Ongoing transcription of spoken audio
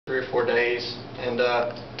or 4 days, and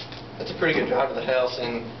it's a pretty good drive to the house,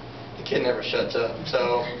 and the kid never shuts up.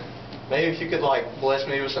 So maybe if you could like bless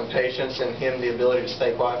me with some patience and him the ability to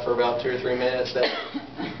stay quiet for about 2 or 3 minutes, that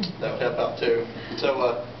would help out too.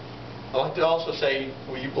 So I'd like to also say,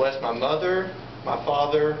 will you bless my mother, my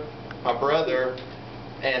father, my brother,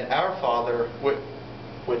 and our Father,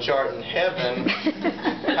 which art in heaven,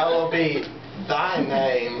 hallowed be thy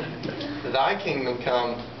name, thy kingdom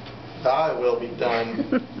come, thy will be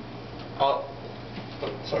done. Oh,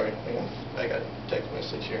 sorry, hang on. I got a text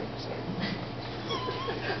message here.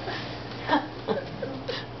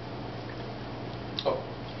 Oh,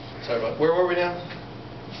 sorry about that. Where were we now?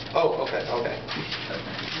 Oh, okay.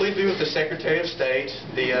 Please be with the Secretary of State,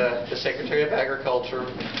 the Secretary of Agriculture,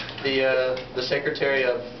 the Secretary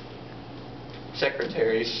of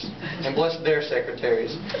Secretaries, and bless their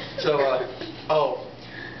secretaries. So,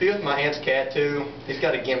 be with my aunt's cat too. He's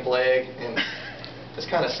got a gimp leg, and it's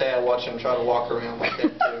kind of sad watching him try to walk around like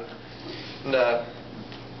that too. And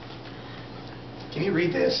can you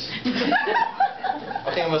read this?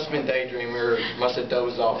 I think I must have been daydreaming or must have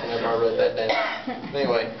dozed off whenever I wrote that down.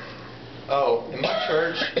 Anyway, in my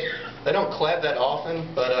church, they don't clap that often,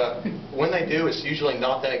 but when they do, it's usually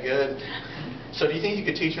not that good. So do you think you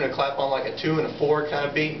could teach them to clap on like a 2 and a 4 kind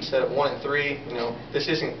of beat instead of 1 and 3? You know, this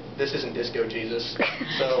isn't Disco Jesus.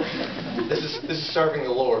 So this is serving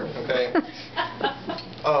the Lord, okay?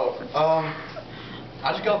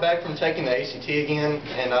 I just got back from taking the ACT again,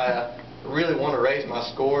 and I really want to raise my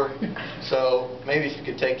score. So maybe if you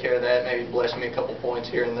could take care of that, maybe bless me a couple points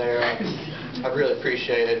here and there, I'd really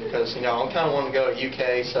appreciate it, because I'm kind of wanting to go to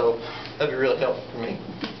UK, so that'd be really helpful for me.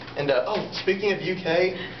 And speaking of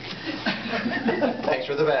UK, thanks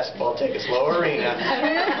for the basketball tickets, Lower Arena.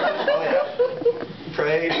 Oh yeah,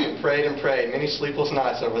 prayed and prayed and prayed, many sleepless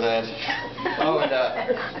nights over that. Oh, and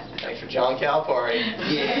thanks for John Calipari.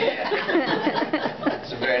 Yeah,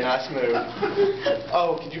 it's a very nice move.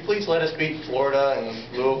 Oh, could you please let us beat Florida and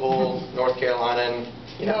Louisville, North Carolina, and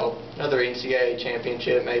another NCAA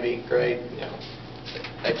championship, maybe? Great.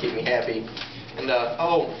 That'd keep me happy. And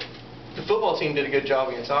the football team did a good job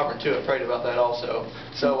against Auburn too. I prayed about that also.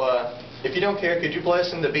 So if you don't care, could you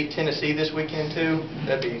bless them to beat Tennessee this weekend too?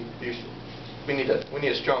 That'd be useful. We need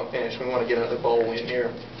a strong finish. We want to get another bowl win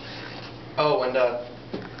here. Oh, and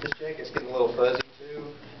this jacket's getting a little fuzzy too.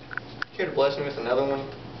 Care to bless me with another one?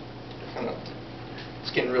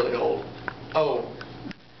 It's getting really old. Oh,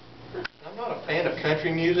 I'm not a fan of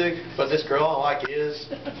country music, but this girl I like is.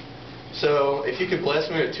 So if you could bless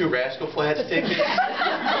me with 2 Rascal Flatts tickets,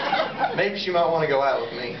 maybe she might want to go out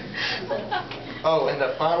with me. Oh, and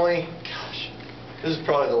finally, gosh, this is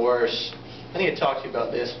probably the worst. I need to talk to you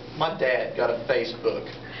about this. My dad got a Facebook,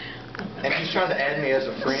 and he's trying to add me as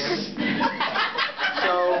a friend.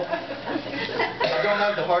 So I don't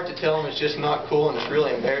have the heart to tell him it's just not cool, and it's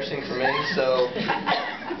really embarrassing for me. So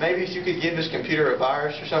maybe if you could give his computer a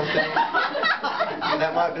virus or something,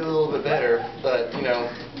 that might be a little bit better. But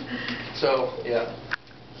so yeah.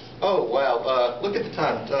 Oh wow! Look at the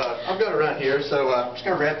time. I've got to run here, so I'm just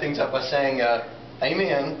going to wrap things up by saying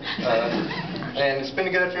amen. And it's been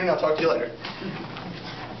a good afternoon. I'll talk to you later.